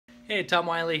Hey, Tom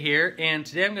Wiley here, and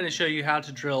today I'm going to show you how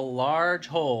to drill large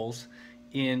holes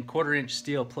in 1/4-inch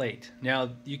steel plate. Now,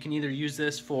 you can either use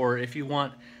this for if you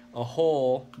want a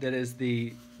hole that is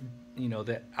the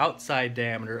outside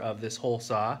diameter of this hole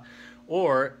saw,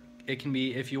 or it can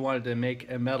be if you wanted to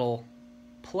make a metal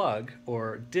plug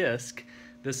or disc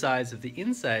the size of the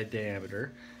inside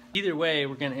diameter. Either way,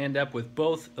 we're going to end up with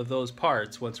both of those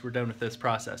parts once we're done with this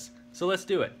process. So let's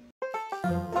do it.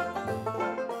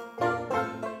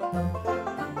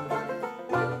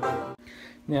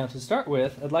 Now, to start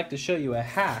with, I'd like to show you a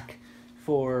hack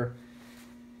for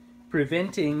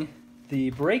preventing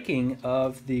the breaking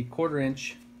of the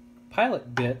 1/4-inch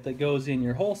pilot bit that goes in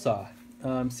your hole saw.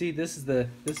 See, this is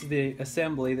the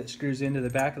assembly that screws into the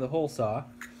back of the hole saw.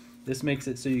 This makes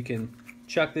it so you can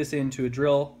chuck this into a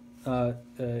drill,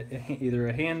 either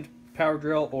a hand power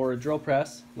drill or a drill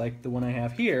press, like the one I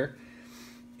have here.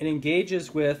 It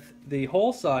engages with the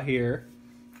hole saw here.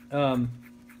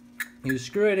 You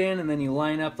screw it in and then you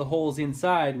line up the holes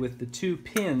inside with the two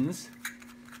pins.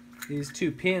 These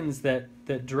two pins that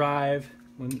drive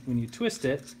when you twist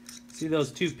it. See,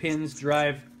 those two pins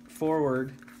drive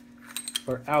forward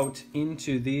or out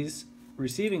into these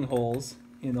receiving holes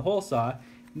in the hole saw.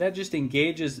 And that just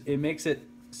engages, it makes it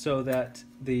so that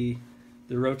the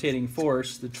rotating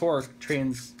force, the torque,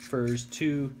 transfers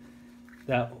to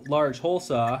that large hole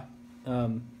saw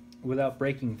without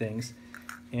breaking things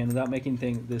and without making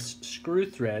this screw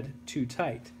thread too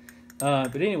tight.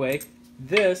 But anyway,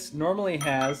 this normally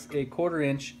has a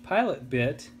 1/4-inch pilot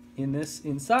bit in this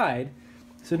inside.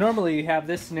 So normally you have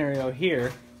this scenario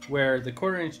here where the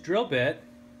 1/4-inch drill bit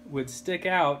would stick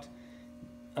out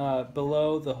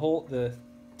below the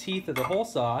teeth of the hole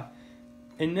saw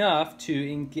enough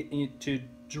to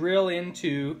drill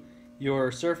into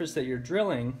your surface that you're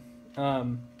drilling.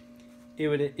 It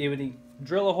would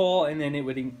drill a hole, and then it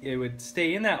would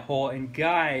stay in that hole and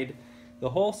guide the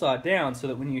hole saw down, so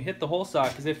that when you hit the hole saw,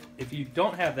 because if you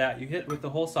don't have that, you hit with the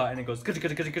hole saw and it goes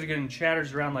and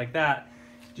chatters around like that,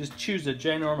 just chews a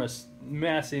ginormous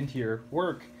mess into your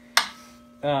work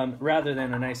rather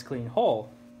than a nice clean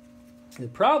hole. The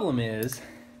problem is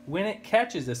when it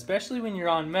catches, especially when you're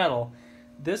on metal,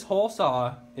 this hole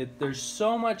saw, there's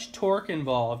so much torque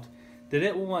involved that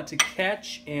it will want to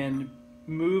catch and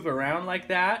move around like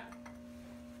that.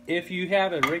 If you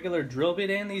have a regular drill bit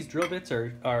in, these drill bits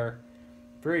are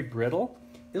very brittle.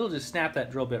 It'll just snap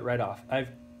that drill bit right off. I've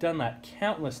done that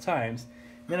countless times.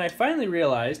 Then I finally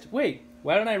realized, wait,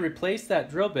 why don't I replace that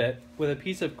drill bit with a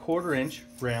piece of 1/4-inch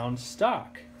round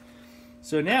stock?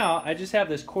 So now I just have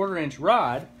this 1/4-inch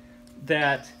rod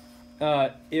that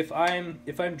if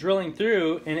I'm drilling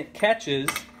through and it catches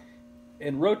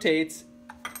and rotates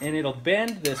and it'll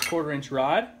bend this 1/4-inch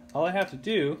rod, all I have to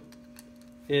do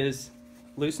is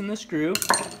loosen the screw,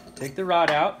 take the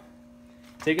rod out,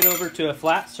 take it over to a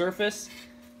flat surface.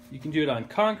 You can do it on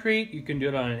concrete, you can do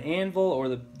it on an anvil or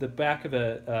the back of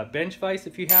a bench vise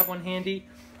if you have one handy.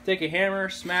 Take a hammer,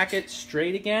 smack it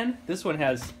straight again. This one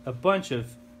has a bunch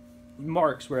of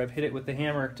marks where I've hit it with the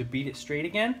hammer to beat it straight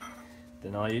again.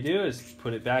 Then all you do is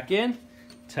put it back in,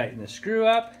 tighten the screw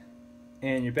up,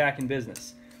 and you're back in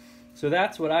business. So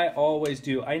that's what I always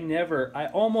do. I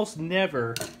almost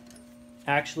never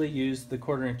actually use the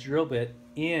 1/4-inch drill bit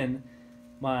in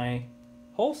my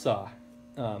hole saw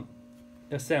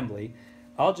assembly.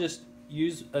 I'll just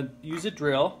use a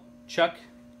drill, chuck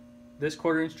this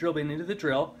 1/4-inch drill bit into the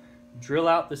drill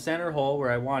out the center hole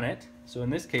where I want it. So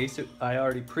in this case, I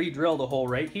already pre-drilled a hole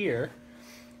right here.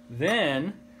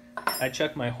 Then I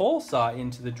chuck my hole saw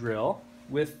into the drill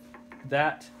with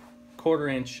that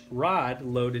 1/4-inch rod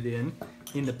loaded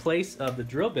in the place of the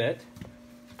drill bit.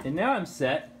 And now I'm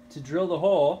set to drill the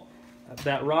hole.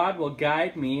 That rod will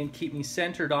guide me and keep me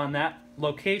centered on that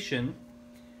location.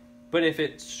 But if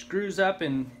it screws up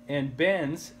and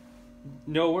bends,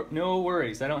 no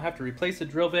worries. I don't have to replace the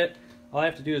drill bit. All I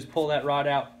have to do is pull that rod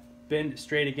out, bend it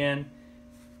straight again,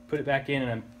 put it back in, and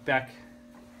I'm back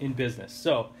in business.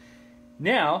 So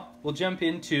now we'll jump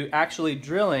into actually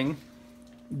drilling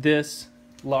this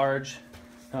large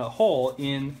hole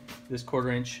in this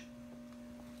 1/4-inch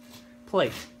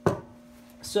plate.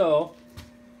 So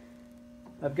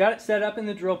I've got it set up in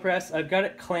the drill press. I've got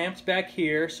it clamped back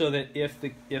here so that if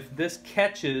this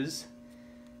catches,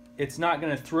 it's not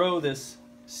going to throw this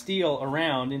steel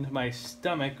around into my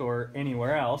stomach or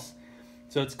anywhere else.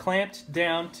 So it's clamped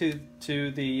down to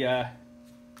the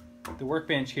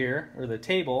workbench here, or the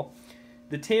table.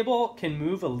 The table can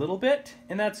move a little bit,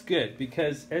 and that's good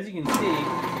because, as you can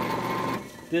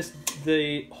see,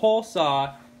 the hole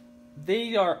saw,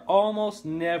 they are almost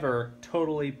never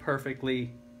totally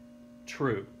perfectly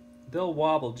true. they'll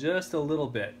wobble just a little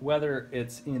bit, whether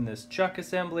it's in this chuck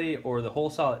assembly or the hole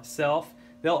saw itself.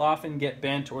 They'll often get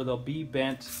bent, or they'll be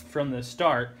bent from the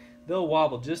start. They'll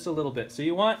wobble just a little bit. So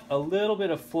you want a little bit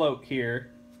of float here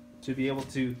to be able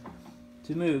to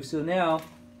move. So now,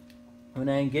 when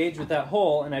I engage with that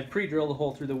hole, and I've pre-drilled a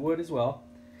hole through the wood as well,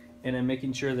 and I'm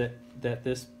making sure that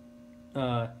this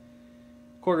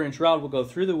 1/4-inch rod will go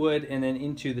through the wood and then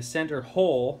into the center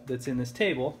hole that's in this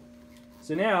table.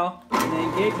 So now, when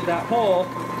I engage with that hole,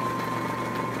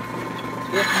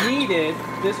 if needed,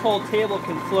 this whole table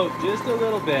can float just a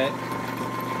little bit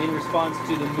in response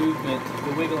to the movement,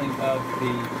 the wiggling of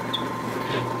the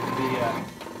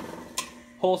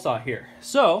hole saw here.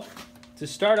 So, to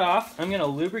start off, I'm going to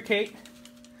lubricate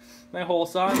my hole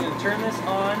saw. I'm going to turn this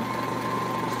on.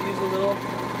 Just use a little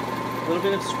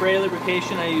bit of spray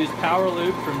lubrication. I use Power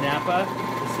Lube from Napa,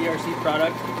 the CRC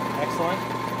product. Excellent.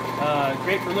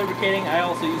 Great for lubricating. I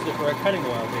also use it for a cutting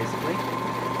oil, basically,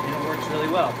 and it works really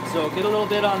well. So get a little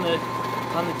bit on the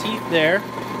teeth there,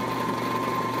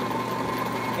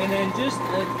 and then just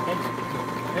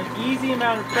an easy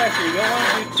amount of pressure. You don't want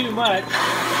to do too much.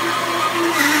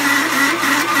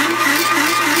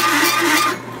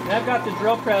 And I've got the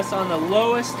drill press on the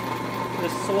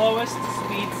slowest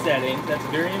speed setting. That's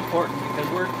very important because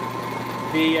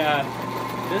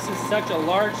this is such a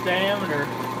large diameter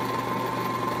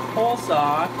hole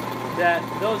saw that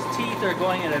those teeth are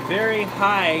going at a very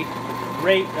high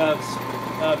rate of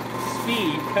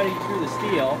speed cutting through the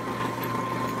steel.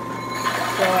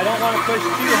 So I don't want to push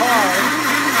too hard.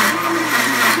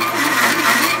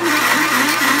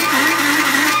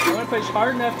 I want to push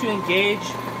hard enough to engage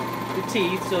the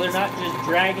teeth so they're not just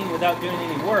dragging without doing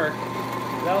any work.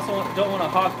 But I also don't want to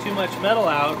hawk too much metal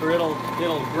out, or it'll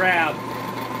grab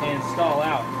and stall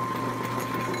out.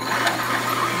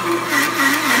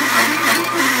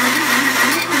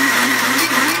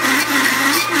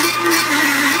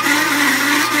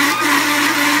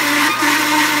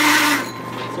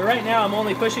 So right now I'm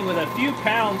only pushing with a few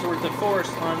pounds worth of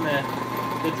force on the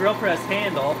drill press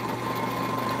handle,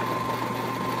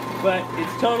 but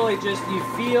it's totally just, you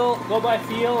go by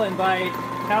feel and by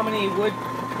how many wood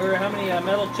or how many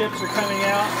metal chips are coming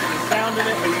out, the sound of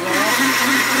it as well.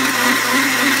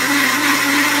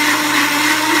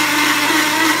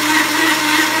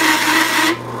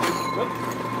 Whoop.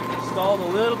 Stalled a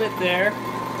little bit there.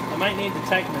 I might need to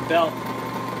tighten the belt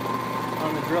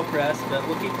on the drill press, but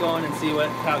we'll keep going and see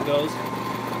how it goes.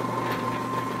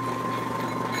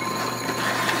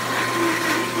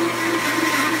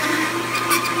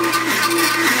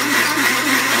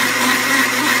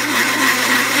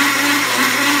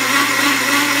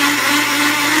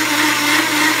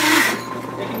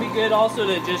 It can be good also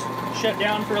to just shut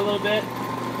down for a little bit,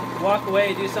 walk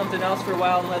away, do something else for a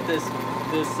while, and let this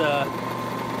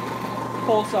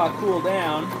hole saw cool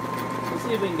down. Let's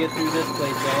see if we can get through this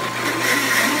plate though.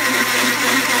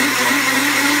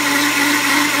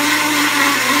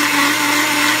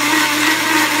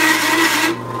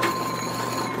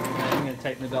 Right, I'm going to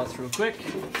tighten the belts real quick.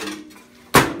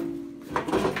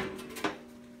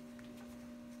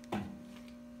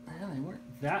 Well, they weren't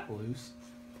that loose,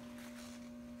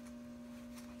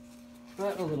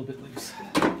 but a little bit loose.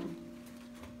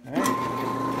 All right.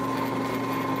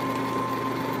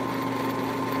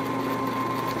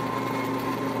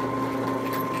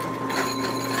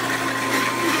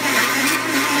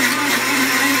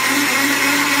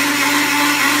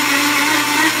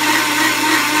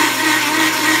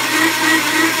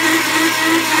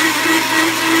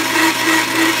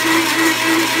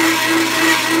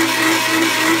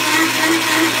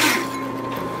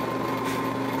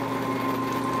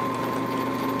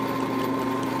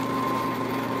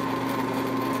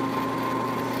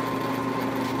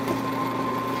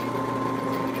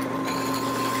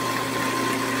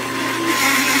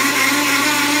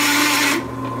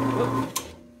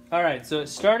 Alright, so it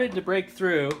started to break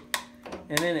through,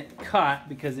 and then it cut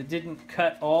because it didn't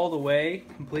cut all the way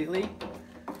completely.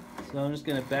 So I'm just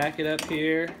going to back it up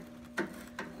here,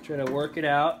 try to work it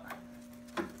out.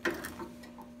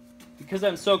 Because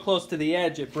I'm so close to the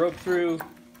edge, it broke through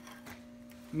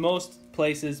most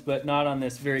places, but not on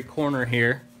this very corner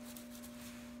here.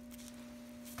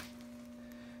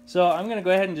 So I'm going to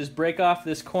go ahead and just break off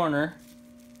this corner.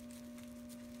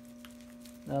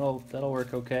 That'll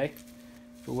work okay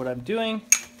for what I'm doing.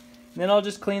 And then I'll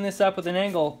just clean this up with an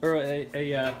angle, or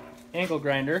a angle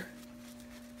grinder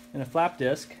and a flap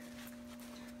disc.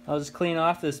 I'll just clean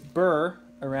off this burr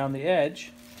around the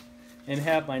edge and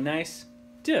have my nice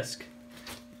disc.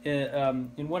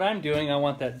 In what I'm doing, I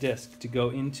want that disc to go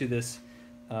into this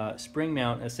spring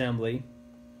mount assembly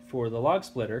for the log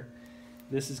splitter.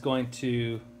 This is going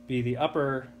to be the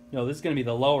upper, no, this is going to be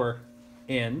the lower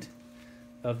end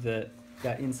of that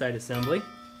inside assembly.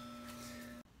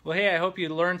 Well, hey, I hope you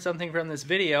learned something from this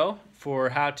video for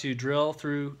how to drill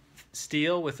through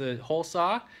steel with a hole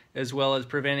saw, as well as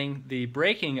preventing the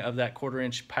breaking of that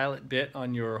 1/4-inch pilot bit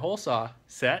on your hole saw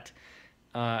set.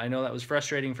 I know that was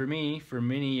frustrating for me for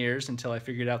many years until I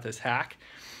figured out this hack.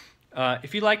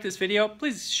 If you like this video,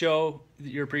 please show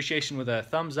your appreciation with a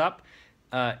thumbs up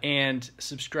and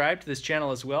subscribe to this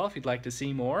channel as well if you'd like to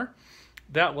see more.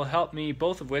 That will help me,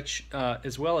 both of which,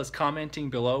 as well as commenting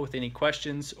below with any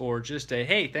questions or just a,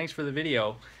 hey, thanks for the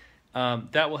video.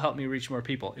 That will help me reach more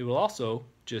people. It will also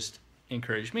just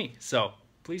encourage me. So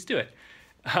please do it.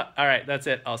 All right, that's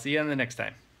it. I'll see you on the next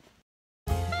time.